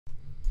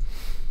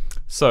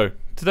So,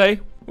 today,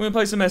 we're gonna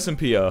play some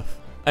SMPEarth.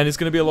 And it's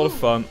gonna be a lot of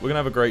fun. We're gonna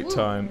have a great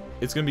time.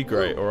 It's gonna be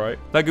great, alright?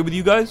 That good with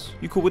you guys?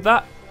 You cool with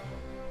that?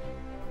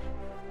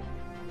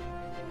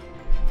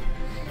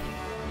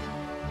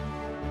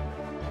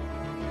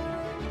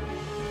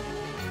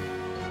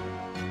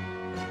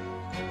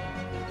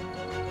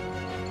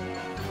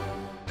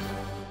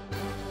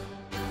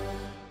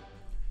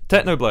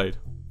 Technoblade,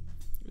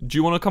 do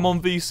you want to come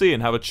on VC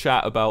and have a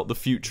chat about the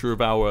future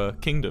of our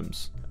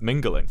kingdoms?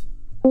 Mingling.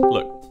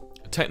 Look,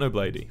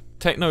 Technobladey.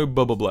 Techno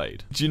Bubba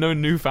Blade. Do you know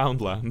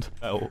Newfoundland?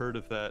 I've heard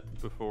of that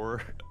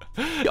before.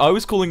 I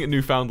was calling it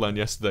Newfoundland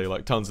yesterday,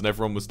 like tons, and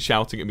everyone was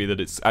shouting at me that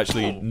it's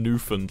actually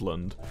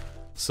Newfoundland.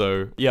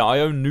 So, yeah, I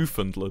own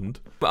Newfoundland.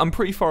 But I'm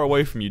pretty far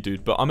away from you,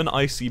 dude, but I'm an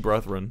icy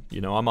brethren.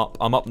 You know, I'm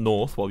up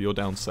north while you're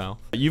down south.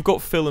 You've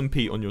got Phil and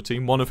Pete on your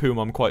team, one of whom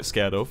I'm quite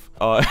scared of.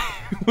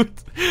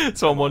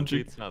 So I'm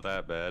wondering... It's not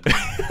that bad.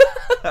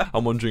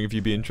 I'm wondering if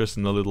you'd be interested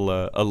in a little,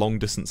 a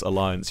long-distance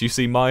alliance. You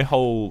see, my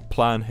whole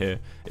plan here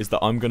is that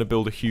I'm going to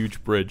build a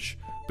huge bridge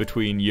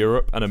between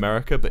Europe and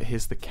America, but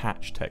here's the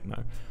catch,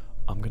 Techno.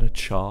 I'm gonna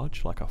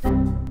charge like a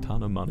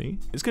ton of money.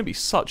 It's gonna be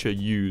such a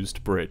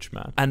used bridge,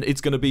 man. And it's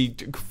gonna be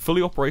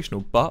fully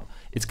operational, but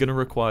it's gonna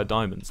require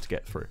diamonds to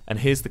get through. And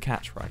here's the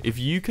catch, right? If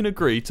you can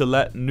agree to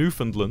let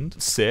Newfoundland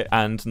sit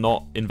and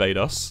not invade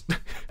us,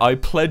 I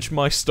pledge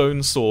my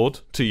stone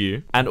sword to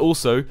you. And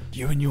also,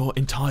 you and your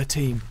entire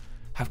team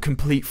have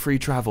complete free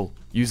travel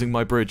using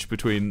my bridge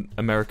between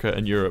America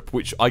and Europe,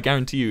 which I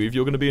guarantee you, if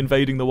you're gonna be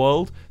invading the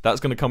world, that's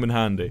gonna come in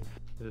handy.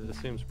 It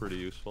seems pretty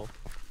useful.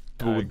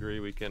 I agree,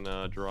 we can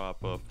draw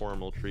up a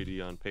formal treaty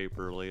on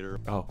paper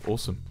later. Oh,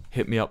 awesome.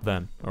 Hit me up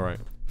then.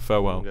 Alright.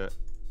 Farewell. Okay.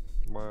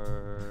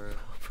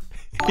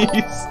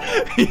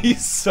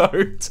 He's so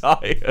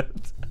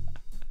tired.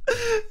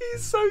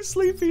 He's so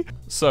sleepy.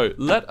 So,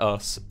 let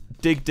us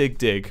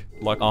dig,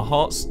 like our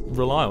hearts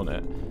rely on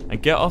it,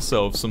 and get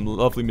ourselves some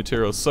lovely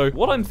materials. So,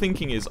 what I'm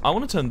thinking is, I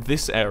want to turn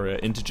this area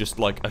into just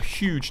like a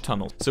huge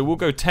tunnel. So, we'll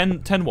go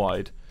 10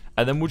 wide.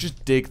 And then we'll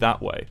just dig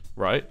that way,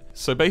 right?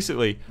 So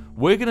basically,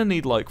 we're gonna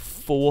need like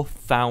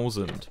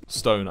 4,000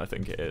 stone, I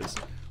think it is.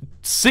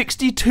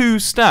 62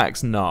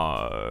 stacks?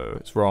 No,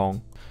 it's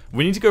wrong.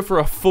 We need to go for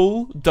a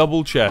full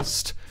double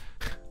chest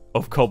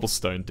of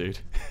cobblestone, dude.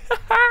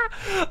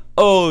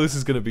 Oh, this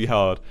is gonna be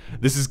hard.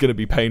 This is gonna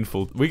be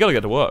painful. We gotta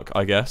get to work,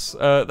 I guess.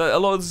 A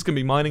lot of this is gonna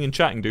be mining and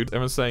chatting, dude.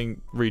 Everyone's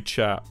saying, read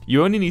chat.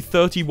 You only need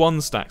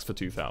 31 stacks for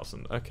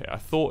 2,000. Okay, I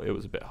thought it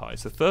was a bit high.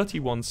 So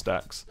 31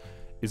 stacks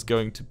is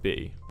going to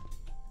be...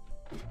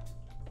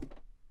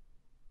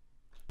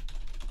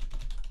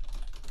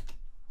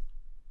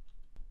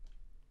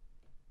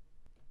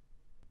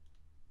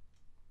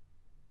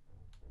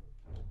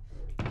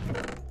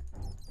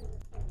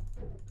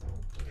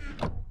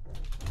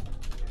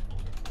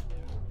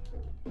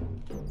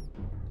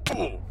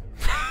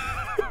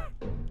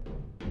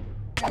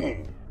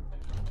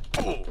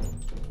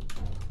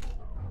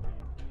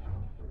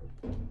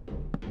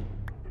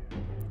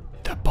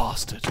 The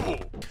bastard.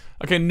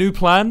 Okay, new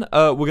plan.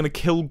 We're gonna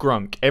kill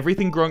Grunk.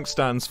 Everything Grunk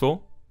stands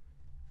for.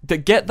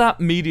 Get that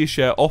media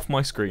share off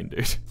my screen,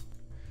 dude.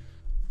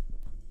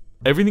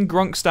 Everything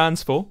Grunk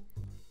stands for.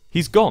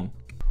 He's gone.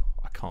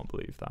 I can't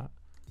believe that.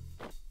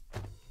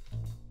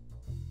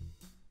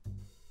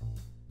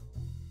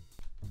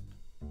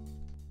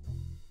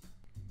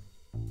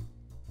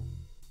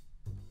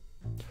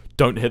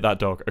 Don't hit that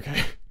dog,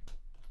 okay.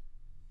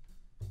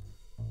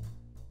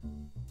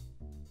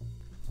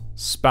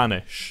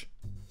 Spanish.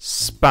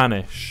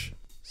 Spanish.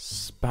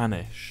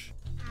 Spanish.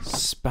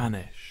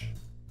 Spanish.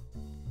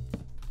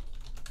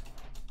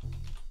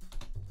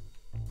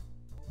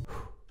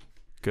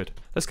 Good.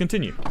 Let's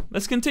continue.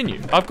 Let's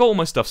continue. I've got all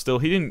my stuff still.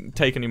 He didn't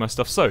take any of my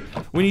stuff. So,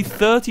 we need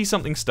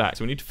 30-something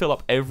stacks. We need to fill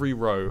up every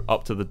row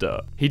up to the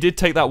dirt. He did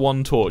take that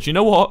one torch. You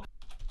know what?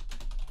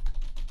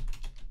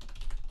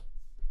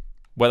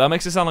 Well, that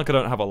makes it sound like I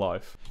don't have a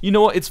life. You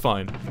know what? It's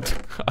fine.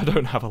 I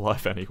don't have a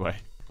life anyway.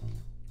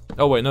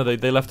 Oh wait, no,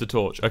 they left a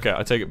torch. Okay,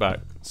 I take it back.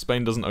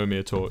 Spain doesn't owe me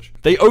a torch.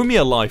 They owe me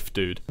a life,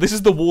 dude. This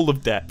is the wall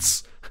of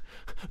debts.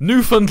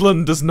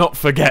 Newfoundland does not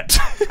forget.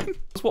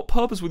 What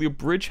purpose will your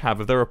bridge have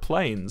if there are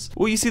planes?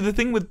 Well, you see, the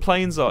thing with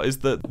planes is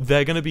that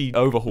they're going to be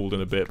overhauled in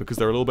a bit because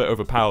they're a little bit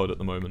overpowered at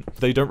the moment.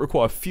 They don't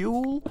require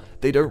fuel.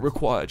 They don't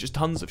require just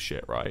tons of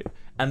shit, right?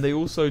 And they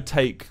also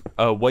take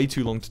way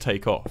too long to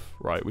take off,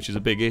 right? Which is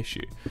a big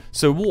issue.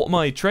 So what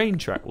my train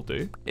track will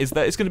do is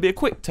that it's going to be a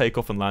quick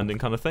takeoff and landing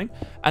kind of thing.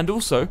 And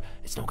also,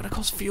 it's not going to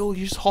cost fuel.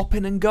 You just hop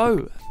in and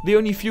go. The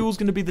only fuel is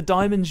going to be the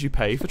diamonds you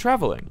pay for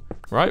traveling,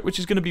 right? Which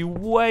is going to be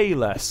way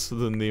less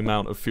than the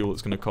amount of fuel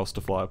it's going to cost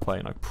to fly a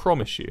plane, I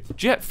promise you.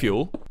 Jet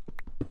fuel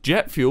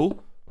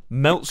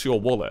melts your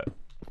wallet.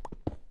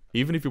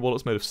 Even if your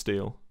wallet's made of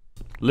steel.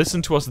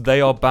 Listen to us,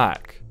 they are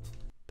back.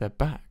 They're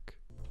back.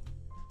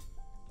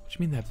 What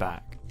do you mean they're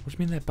back? What do you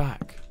mean they're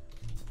back?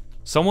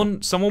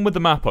 Someone with the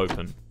map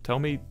open. Tell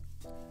me,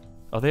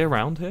 are they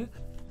around here?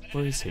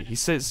 Where is he? He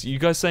says, you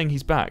guys saying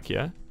he's back,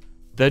 yeah?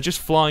 They're just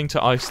flying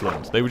to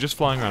Iceland. They were just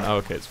flying around. Oh,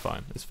 okay, it's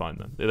fine. It's fine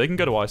then. They can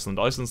go to Iceland.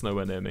 Iceland's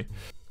nowhere near me.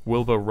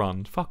 Wilbur,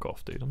 run. Fuck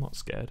off, dude. I'm not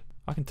scared.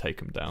 I can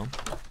take him down.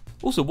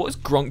 Also, what is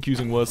Grunk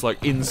using words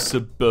like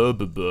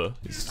insuburbable?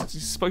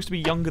 He's supposed to be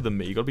younger than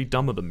me. You gotta be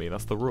dumber than me.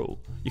 That's the rule.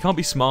 You can't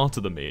be smarter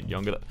than me and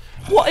younger than...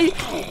 What?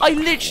 I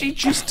literally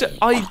just...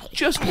 I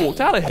just walked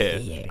out of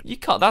here. You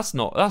can't... That's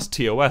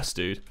TOS,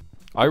 dude.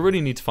 I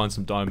really need to find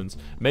some diamonds.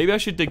 Maybe I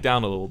should dig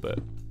down a little bit.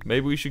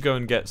 Maybe we should go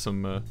and get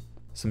some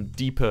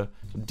deeper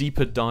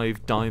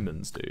dive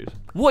diamonds, dude.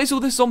 What is all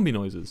this zombie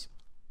noises?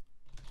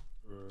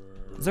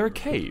 Is there a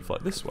cave,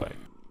 like this way?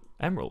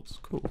 Emeralds,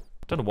 cool.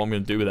 Don't know what I'm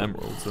going to do with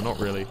emeralds. They're not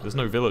really... There's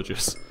no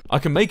villagers. I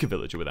can make a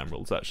villager with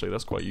emeralds, actually.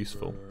 That's quite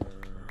useful.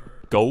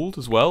 Gold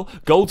as well.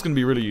 Gold's going to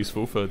be really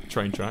useful for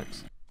train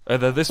tracks.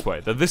 They're this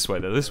way. They're this way.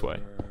 They're this way.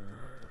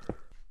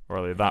 Or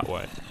are they that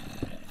way?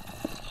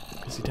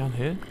 Is he down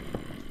here?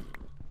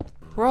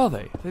 Where are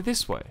they? They're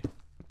this way.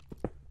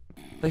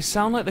 They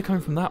sound like they're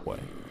coming from that way.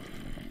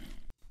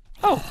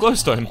 Oh,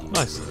 glowstone.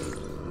 Nice.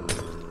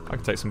 I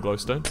can take some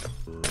glowstone.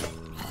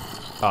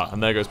 Ah,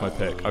 and there goes my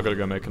pick. I've got to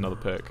go make another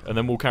pick. And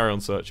then we'll carry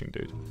on searching,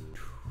 dude.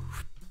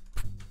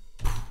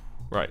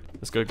 Right,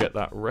 let's go get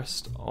that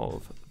rest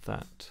of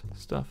that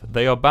stuff.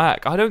 They are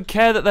back. I don't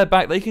care that they're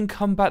back. They can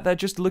come back. They're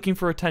just looking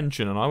for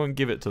attention, and I won't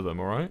give it to them,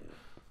 alright?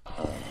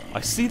 I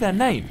see their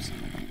names.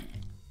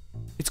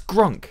 It's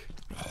Grunk.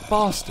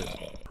 Bastard.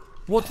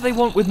 What do they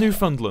want with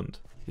Newfoundland?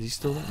 Is he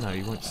still there? No,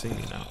 he won't see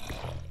me now.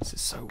 This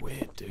is so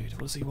weird, dude.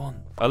 What does he want?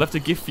 I left a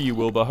gift for you,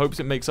 Wilbur. Hopes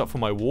it makes up for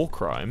my war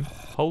crime.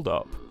 Hold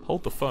up.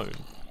 Hold the phone,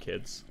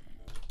 kids.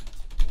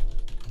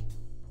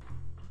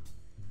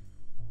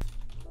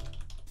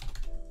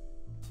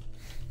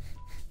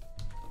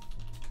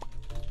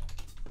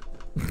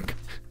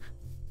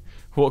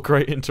 What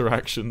great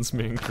interactions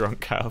me and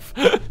Grunk have.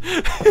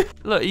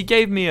 Look, he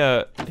gave me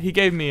a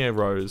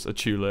rose, a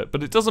tulip,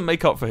 but it doesn't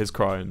make up for his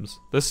crimes.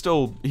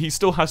 He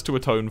still has to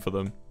atone for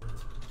them.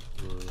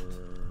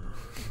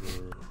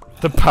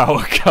 The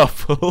power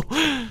couple.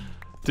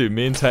 Dude,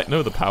 me and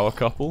Techno, the power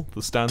couple.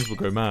 The stands will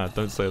go mad.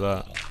 Don't say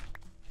that.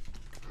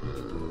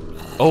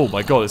 Oh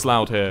my god, it's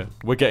loud here.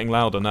 We're getting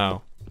louder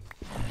now.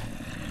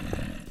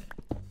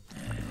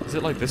 Is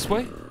it like this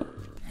way?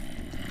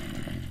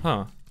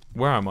 Huh.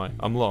 Where am I?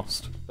 I'm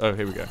lost. Oh,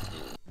 here we go.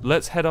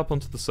 Let's head up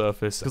onto the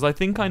surface, because I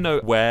think I know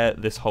where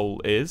this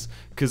hole is,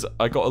 because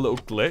I got a little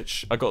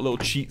glitch. I got a little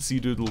cheatsy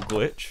doodle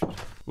glitch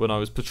when I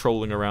was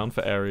patrolling around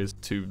for areas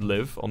to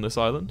live on this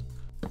island.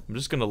 I'm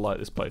just going to light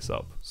this place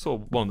up.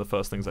 Sort of one of the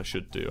first things I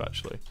should do,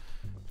 actually.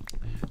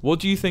 What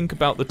do you think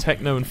about the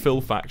Techno and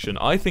Phil faction?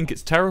 I think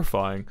it's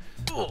terrifying.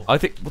 I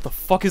think... What the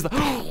fuck is that?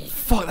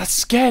 Fuck, that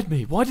scared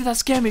me. Why did that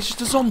scare me? It's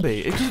just a zombie.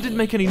 It just didn't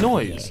make any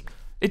noise.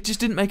 It just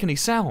didn't make any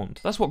sound.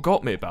 That's what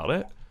got me about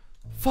it.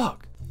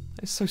 Fuck.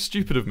 It's so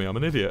stupid of me. I'm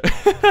an idiot.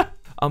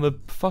 I'm a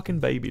fucking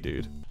baby,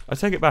 dude. I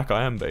take it back.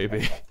 I am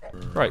baby.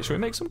 Right, should we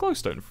make some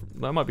glowstone?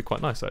 That might be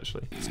quite nice,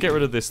 actually. Let's get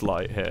rid of this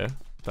light here.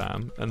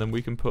 Bam. And then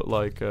we can put,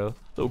 like, a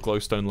little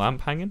glowstone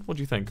lamp hanging. What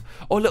do you think?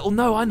 Oh, a little...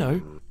 No, I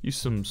know. Use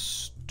some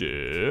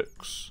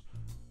sticks.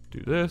 Do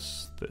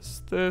this,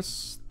 this,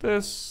 this,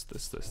 this,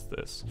 this, this,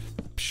 this.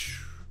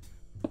 Psh.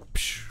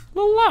 Psh.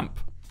 Little lamp.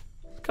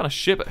 What kind of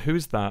shit, but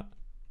who's that?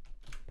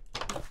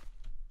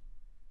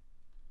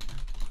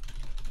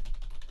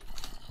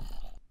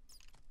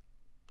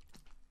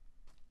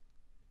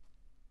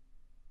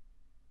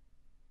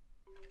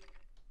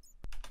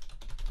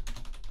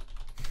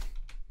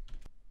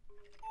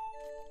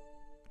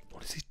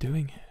 What is he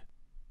doing here?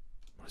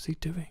 What is he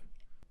doing?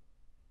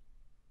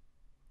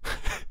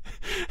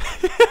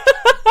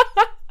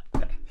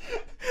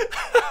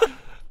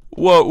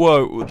 Whoa,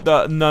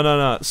 whoa!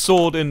 No!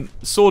 Sword in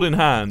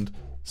hand.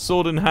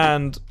 Sword in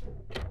hand.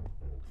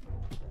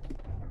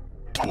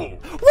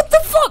 What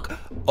the fuck?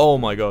 Oh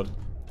my god!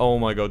 Oh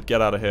my god!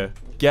 Get out of here!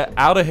 Get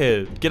out of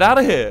here! Get out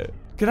of here!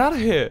 Get out of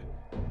here!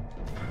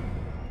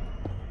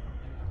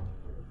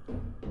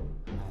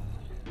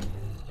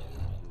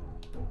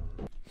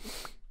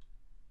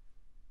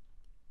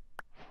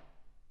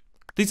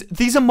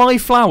 These are my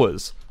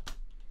flowers.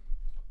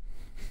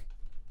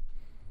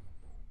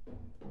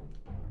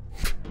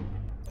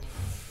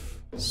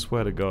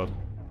 Swear to God.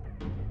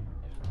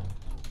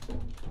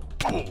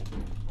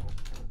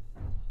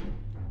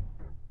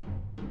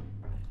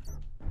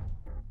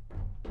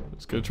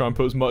 Just gonna try and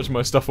put as much of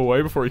my stuff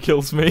away before he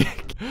kills me.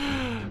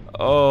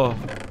 Oh,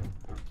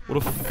 what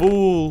a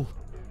fool!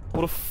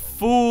 What a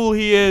fool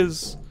he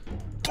is!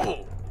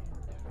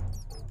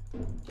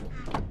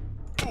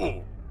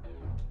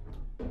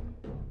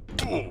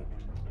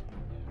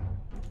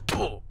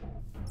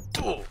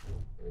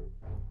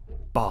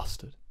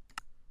 Bastard.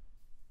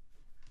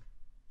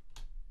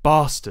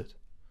 Bastard.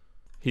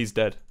 He's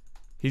dead.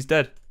 He's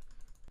dead.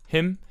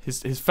 Him,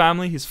 his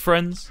family, his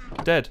friends,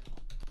 dead.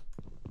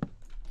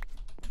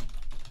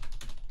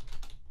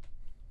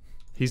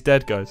 He's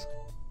dead, guys.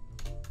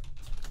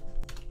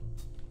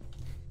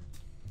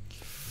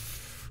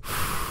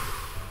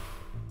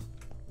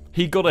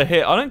 He got a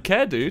hit. I don't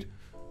care, dude.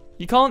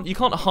 You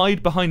can't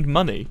hide behind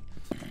money.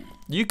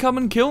 You come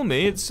and kill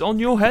me, it's on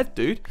your head,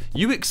 dude.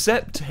 You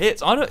accept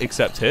hits. I don't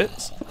accept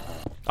hits.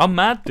 I'm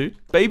mad, dude.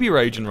 Baby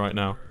raging right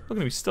now. Look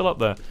at me, still up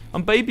there.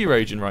 I'm baby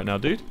raging right now,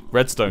 dude.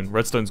 Redstone.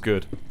 Redstone's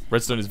good.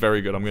 Redstone is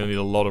very good. I'm gonna need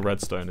a lot of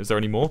redstone. Is there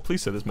any more?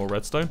 Please say there's more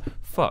redstone.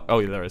 Fuck. Oh,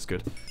 yeah, there is.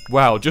 Good.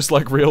 Wow, just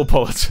like real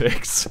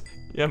politics.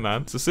 Yeah,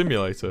 man. It's a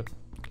simulator.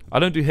 I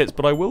don't do hits,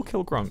 but I will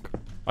kill Grunk.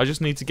 I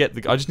just need to get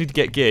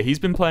gear. He's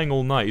been playing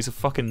all night. He's a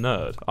fucking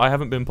nerd. I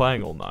haven't been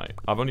playing all night.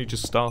 I've only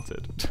just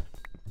started.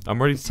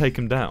 I'm ready to take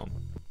him down.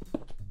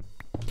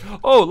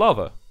 Oh,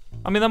 lava.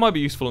 I mean, that might be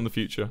useful in the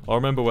future. I'll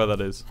remember where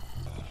that is.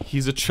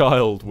 He's a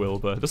child,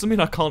 Wilbur. Doesn't mean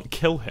I can't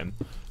kill him.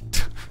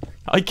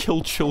 I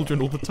kill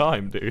children all the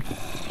time, dude.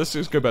 Let's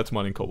just go back to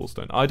mining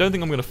cobblestone. I don't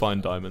think I'm going to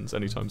find diamonds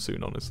anytime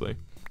soon, honestly.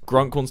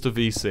 Grunk wants to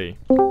VC.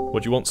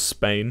 What, do you want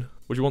Spain?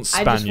 What do you want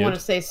Spaniard? I just want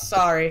to say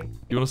sorry.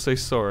 You want to say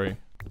sorry?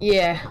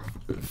 Yeah.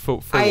 For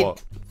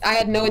what? I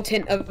had no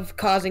intent of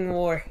causing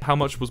war. How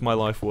much was my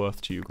life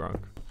worth to you, Grunk?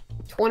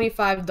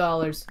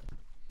 $25.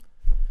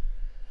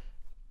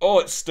 Oh,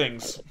 it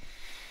stings.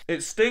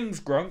 It stings,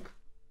 Grunk.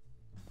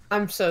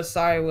 I'm so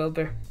sorry,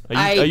 Wilbur.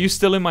 Are you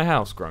still in my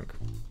house, Grunk?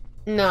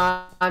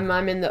 No,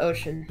 I'm in the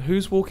ocean.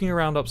 Who's walking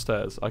around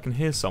upstairs? I can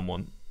hear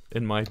someone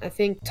in my... I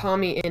think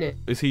Tommy in it.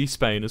 Is he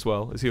Spain as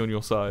well? Is he on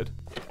your side?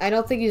 I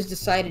don't think he's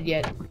decided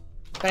yet,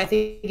 but I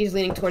think he's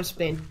leaning towards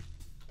Spain.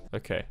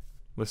 Okay,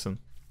 listen.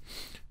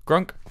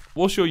 Grunk,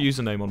 what's your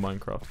username on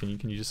Minecraft?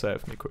 Can you just say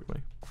it for me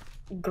quickly?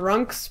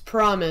 Grunk's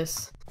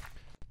Promise.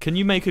 Can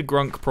you make a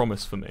Grunk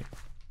promise for me?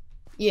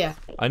 Yeah.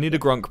 I need a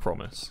Grunk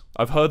promise.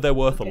 I've heard they're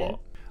worth a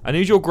lot. I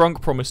need your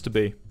Grunk promise to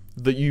be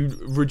that you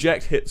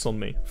reject hits on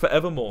me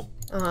forevermore.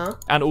 Uh-huh.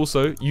 And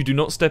also, you do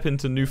not step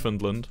into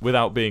Newfoundland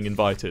without being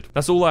invited.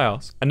 That's all I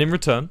ask. And in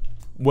return,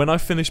 when I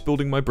finish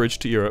building my bridge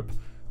to Europe,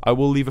 I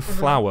will leave a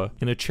flower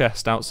in a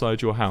chest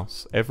outside your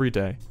house every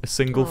day. A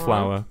single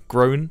flower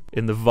grown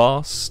in the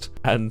vast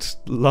and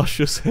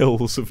luscious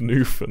hills of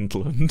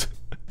Newfoundland.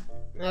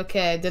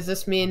 Okay, does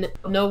this mean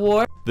no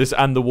war?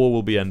 And the war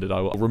will be ended. I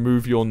will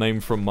remove your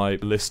name from my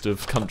list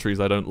of countries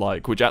I don't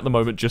like, which at the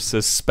moment just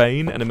says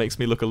Spain, and it makes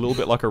me look a little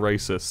bit like a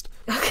racist.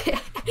 Okay.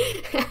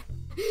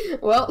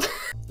 Well,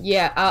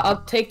 yeah,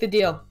 I'll take the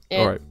deal.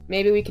 And Alright.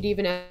 Maybe we could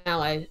even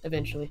ally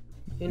eventually.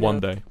 One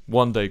day,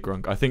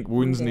 Grunk. I think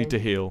wounds need to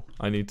heal.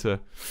 I need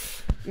to...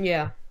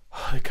 Yeah.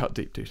 They cut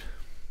deep, dude.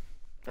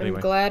 Anyway.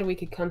 I'm glad we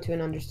could come to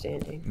an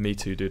understanding. Me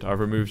too, dude. I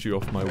removed you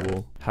off my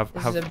wall.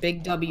 This is a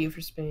big W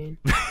for Spain.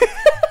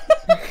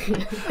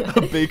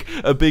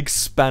 a big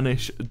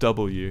Spanish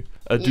W,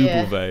 a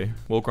double.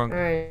 Well, Grunk,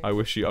 right. I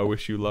wish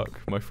you luck,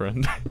 my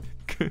friend.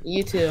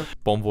 You too.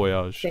 Bon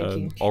voyage. Thank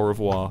you. Au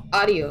revoir.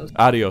 Adios.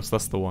 Adios.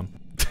 That's the one.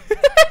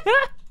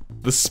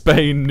 The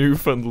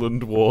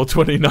Spain-Newfoundland War,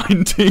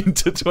 2019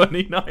 to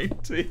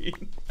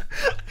 2019.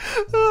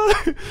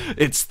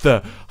 It's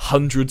the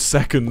 100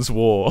 Seconds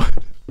War.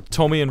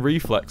 Tommy and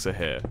Reflex are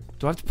here.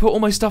 Do I have to put all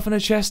my stuff in a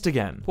chest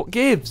again? What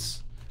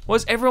gives? Why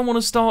does everyone want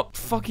to start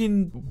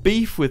fucking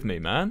beef with me,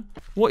 man?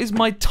 What is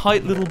my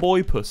tight little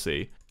boy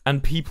pussy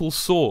and people's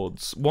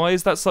swords? Why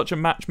is that such a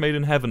match made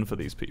in heaven for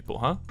these people,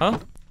 huh? Huh?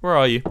 Where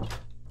are you?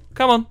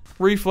 Come on,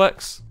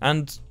 Reflex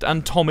and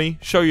Tommy,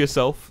 show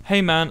yourself.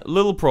 Hey man,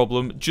 little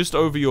problem, just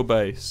over your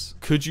base.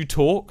 Could you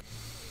talk?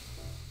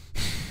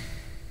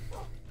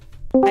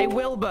 Hey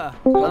Wilbur.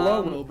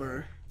 Hello,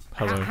 Wilbur.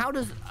 Hello. How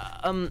does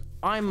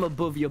I'm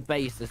above your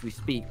base as we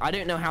speak. I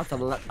don't know how to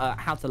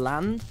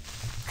land.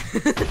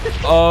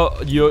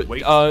 You're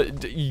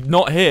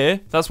not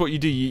here. That's what you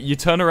do. You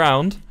turn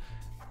around.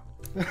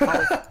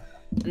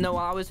 No,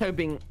 I was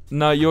hoping.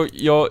 No,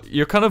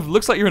 you're kind of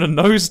looks like you're in a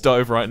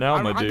nosedive right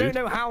now, my dude. I don't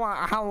know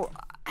how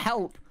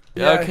help.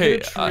 Yeah, okay,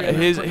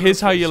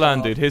 here's how you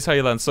land, dude. Here's how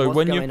you land. So What's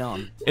when going you're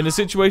on? in a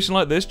situation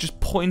like this,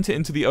 just point it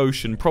into the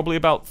ocean, probably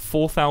about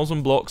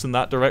 4,000 blocks in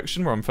that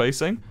direction where I'm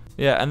facing.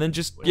 Yeah, and then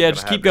just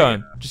keep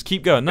going. Just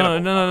keep going.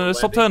 No.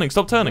 Stop turning.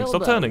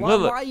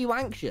 Wilbur, why are you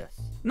anxious?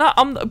 Nah,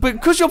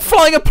 because you're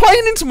flying a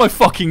plane into my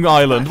fucking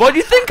island. Why do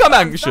you think I'm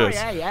anxious?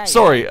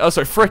 Sorry,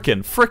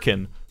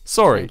 frickin'.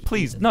 Sorry,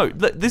 please, no.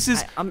 This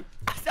is. I'm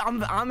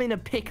in a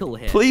pickle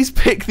here. Please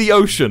pick the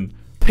ocean.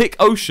 Pick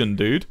ocean,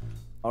 dude.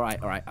 All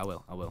right, I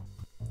will.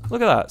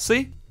 Look at that.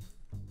 See?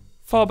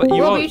 Far better.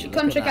 Well, you should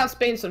come check out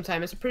Spain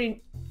sometime. It's a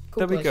pretty cool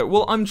There we place. go.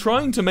 Well, I'm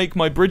trying to make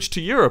my bridge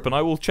to Europe, and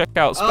I will check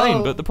out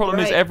Spain. But the problem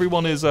is,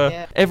 everyone is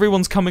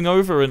everyone's coming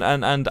over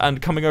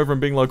and coming over and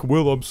being like,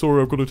 "Will, I'm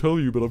sorry, I've got to tell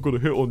you, but I've got a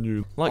hit on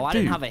you." Like, I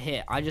dude. didn't have a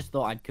hit. I just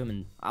thought I'd come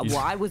and. Well,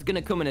 I was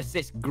gonna come and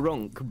assist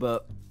Grunk,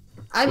 but.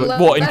 I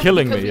love What, in that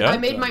killing because me, yeah? I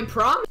made my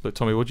promise. Look,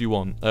 Tommy, what do you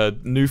want?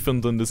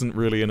 Newfoundland isn't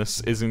really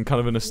is in kind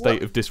of in a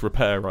state of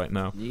disrepair right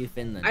now.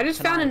 Newfoundland. I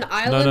just found an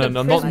island.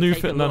 No,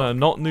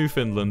 not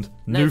Newfoundland.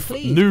 No,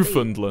 please,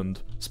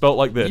 Newfoundland. Spelt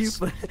like this.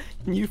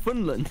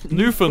 Newfoundland.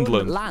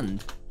 Newfoundland.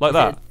 Land. Like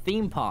that.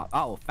 Theme park.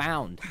 Oh,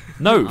 found.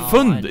 No, Oh,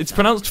 fund. It's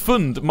pronounced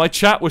fund. My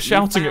chat was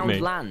shouting at me.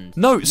 Land.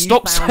 No, You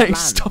stop found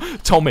saying.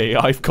 land. Tommy,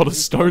 I've got a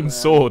stone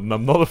sword and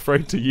I'm not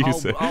afraid to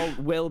use it. Oh,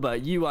 Wilbur,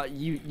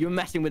 you're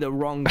messing with the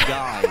wrong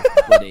guy,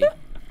 buddy.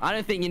 I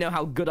don't think you know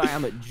how good I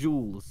am at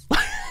jewels.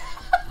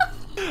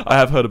 I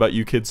have heard about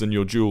you kids and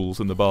your jewels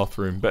in the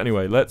bathroom. But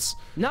anyway, let's...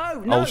 No,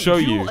 I'll show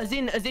jewel,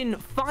 you. As in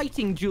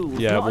fighting jewels.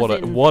 Yeah, not as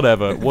in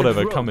whatever,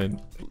 drug. come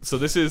in. So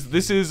this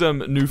is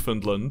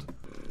Newfoundland.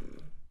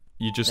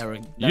 You just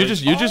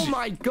Oh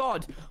my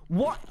god!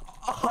 What?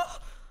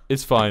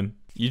 It's fine.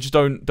 You just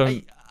don't.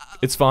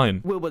 It's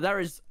fine. Wilbur, there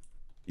is.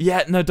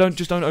 Yeah, no, don't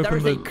open There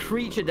is the. a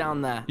creature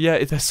down there.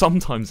 Yeah, there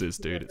sometimes is,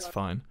 dude. It's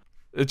fine.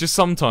 It just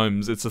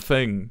sometimes it's a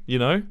thing, you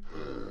know.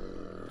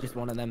 Just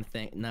one of them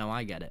things. No,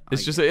 I get it.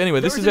 It's just anyway.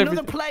 This is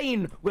another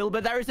plane, Wilbur.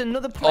 There is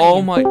another plane.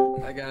 Oh my.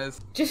 Hi guys.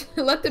 Just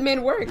let the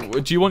man work.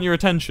 Do you want your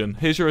attention?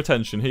 Here's your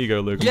attention. Here you go,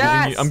 Luke.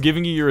 Yes! I'm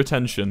giving you your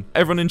attention.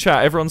 Everyone in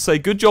chat, everyone say,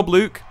 "Good job,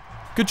 Luke.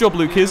 Good job,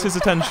 Luke. Here's his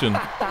attention."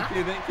 Thank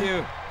you. Thank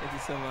you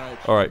so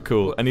much. All right,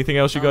 cool. Anything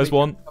else you guys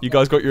want? You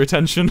guys got your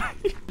attention?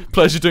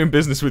 Pleasure doing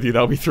business with you.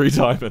 That'll be 3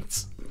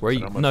 diamonds. Where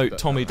you? No,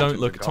 Tommy, don't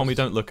look. Tommy,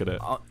 don't look at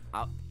it.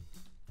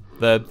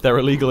 They're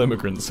illegal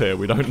immigrants here.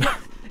 We don't know.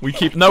 We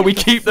keep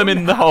them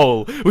in the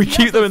hole. We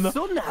keep them in the.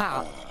 Sun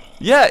hat.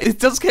 Yeah, it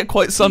does get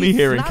quite sunny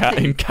here in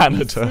Snazzy.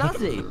 Canada.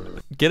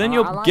 Snazzy. Get in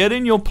get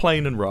in your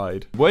plane and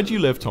ride. Where do you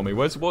live, Tommy?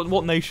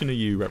 What nation are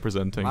you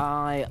representing?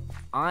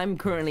 I'm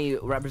currently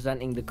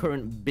representing the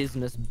current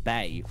business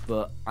bay,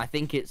 but I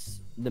think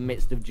it's the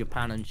midst of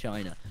Japan and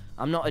China.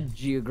 I'm not a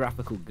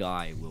geographical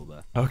guy,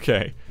 Wilbur.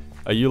 Okay.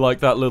 Are you like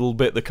that little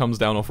bit that comes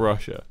down off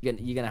Russia? You're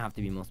gonna have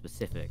to be more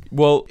specific.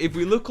 Well, if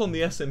we look on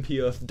the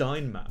SMPEarth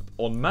Dine map,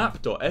 on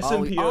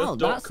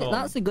map.smpearth.com,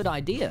 that's a good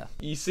idea.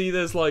 you see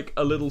there's like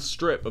a little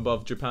strip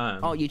above Japan.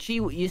 Oh, you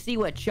see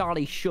where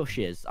Charlie Shush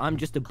is? I'm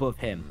just above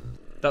him.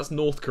 That's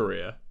North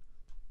Korea.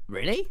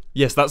 Really?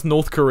 Yes, that's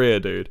North Korea,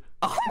 dude.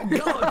 Oh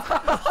god!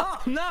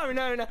 Oh,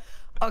 no.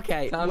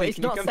 Okay, wait, it's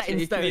not set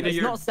in stone. It's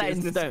not set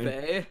in stone.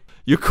 Bay?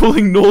 You're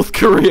calling North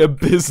Korea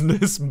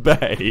Business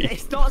Bay.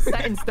 It's not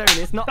set in stone.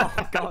 It's not.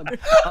 Oh god.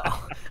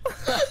 Oh.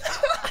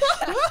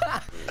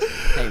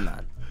 Hey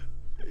man.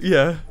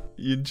 Yeah,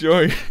 you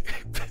enjoy.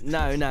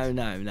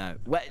 No.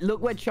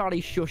 Look where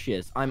Charlie Shush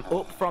is. I'm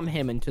up from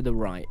him and to the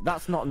right.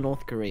 That's not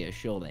North Korea,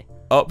 surely.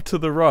 Up to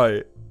the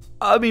right.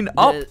 I mean,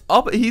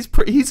 up.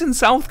 He's in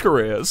South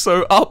Korea,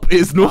 so up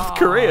is North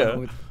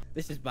Korea.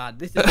 This is bad.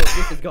 This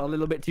has got a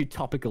little bit too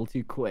topical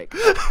too quick.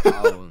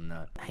 Oh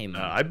no. Hey man.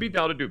 I'd be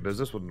down to do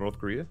business with North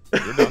Korea.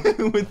 You're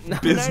done.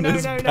 With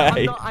Business No.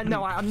 Bay. I'm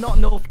not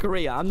North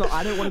Korea. I don't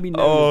want to be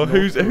known Oh, as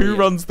North who Korea.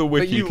 runs the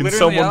wiki? you Can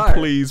literally someone are.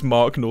 please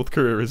mark North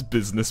Korea as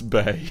Business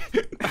Bay?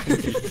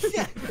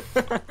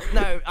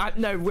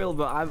 No,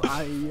 Wilbur.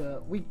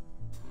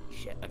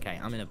 Shit. Okay,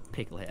 I'm in a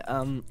pickle here.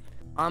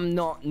 I'm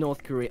not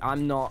North Korea.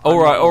 I'm not.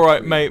 All right, North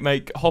Korea.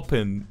 mate. Hop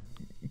in.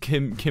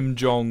 Kim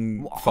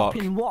Jong. Hop Fuck.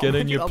 in what? Get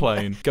in your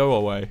plane. Go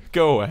away.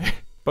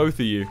 Both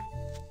of you.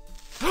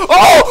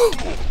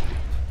 Oh!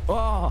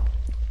 Oh.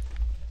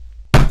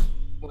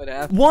 What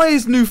happened? Why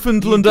is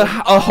Newfoundland a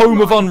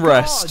home of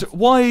unrest? God.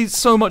 Why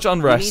so much You need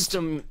unrest?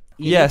 some.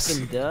 Yes. Need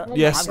some dirt.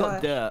 Yes. I've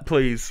got dirt.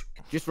 Please.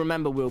 Just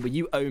remember, Wilbur,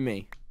 you owe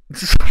me.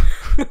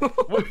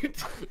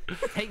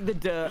 Take the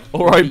dirt.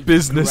 All right,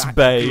 Business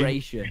Bay.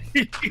 Gracious.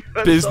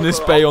 Business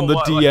Bay on the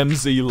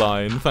DMZ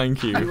line.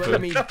 Thank you. You owe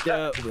me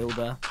dirt,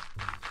 Wilbur.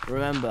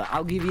 Remember,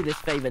 I'll give you this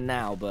favor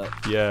now, but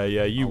Yeah,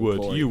 you Oh, would.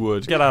 boy. You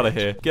would. Get out of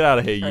here. Get out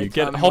of here, you. Alright,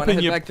 Get Tom, hop wanna in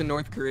head your back to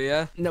North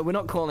Korea. no, we're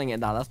not calling it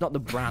that. That's not the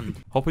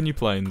brand. hop in your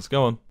planes.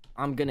 Go on.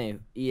 I'm gonna.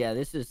 Yeah,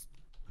 this is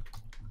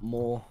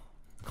more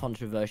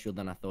controversial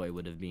than I thought it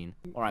would have been.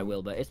 All right,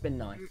 Wilbur, it's been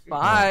nice.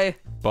 Bye.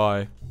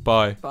 Bye.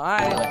 Bye.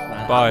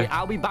 Man, Bye.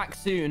 I'll be back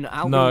soon.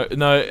 No,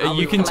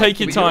 you can take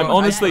your time.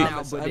 Honestly,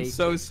 I'm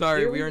so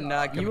sorry. We are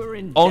not You gonna. were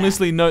in.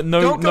 honestly, no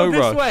Don't go this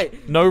rush. way.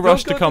 No Don't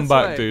rush go to come this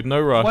back, way. dude.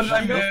 No rush. What did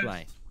I debt.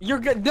 miss? You're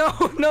good.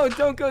 No,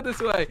 don't go this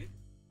way.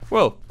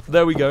 Well,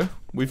 there we go.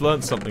 We've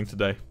learned something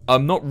today.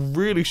 I'm not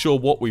really sure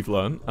what we've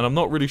learned, and I'm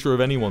not really sure if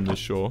anyone is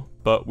sure,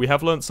 but we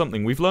have learned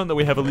something. We've learned that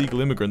we have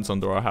illegal immigrants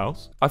under our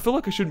house. I feel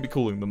like I shouldn't be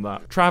calling them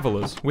that.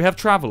 Travelers. We have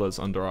travelers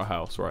under our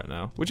house right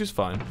now, which is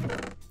fine.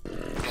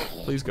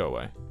 Please go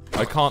away.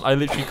 I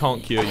literally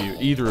can't cure you.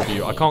 Either of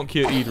you. I can't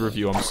cure either of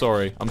you. I'm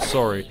sorry.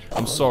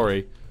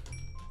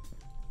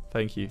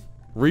 Thank you.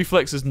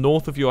 Reflex is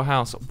north of your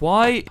house.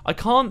 Why? I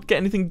can't get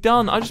anything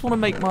done. I just want to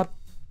make my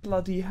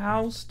bloody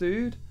house,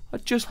 dude. I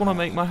just want to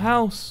make my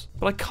house,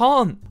 but I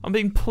can't. I'm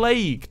being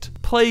plagued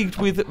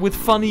with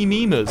funny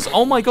memers.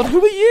 Oh my god,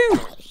 who are you?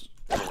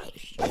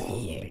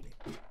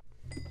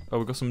 Oh,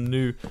 we've got some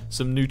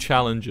new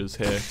challengers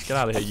here. Get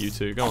out of here, you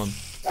two. Go on.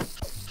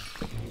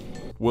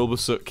 Wilbur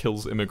Soot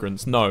kills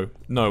immigrants. No,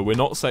 we're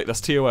not saying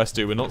that's TOS,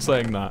 dude. We're not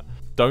saying that.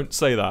 Don't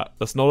say that.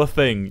 That's not a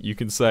thing you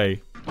can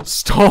say.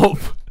 Stop.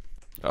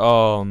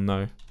 Oh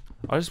no.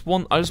 I just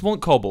want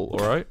cobble,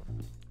 all right?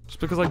 Just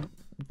because I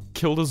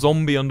killed a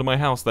zombie under my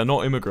house, they're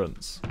not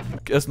immigrants.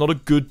 It's not a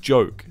good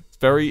joke. It's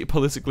very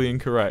politically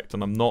incorrect,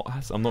 and I'm not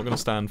gonna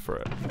stand for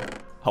it.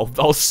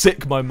 I'll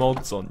sick my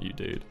mods on you,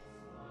 dude.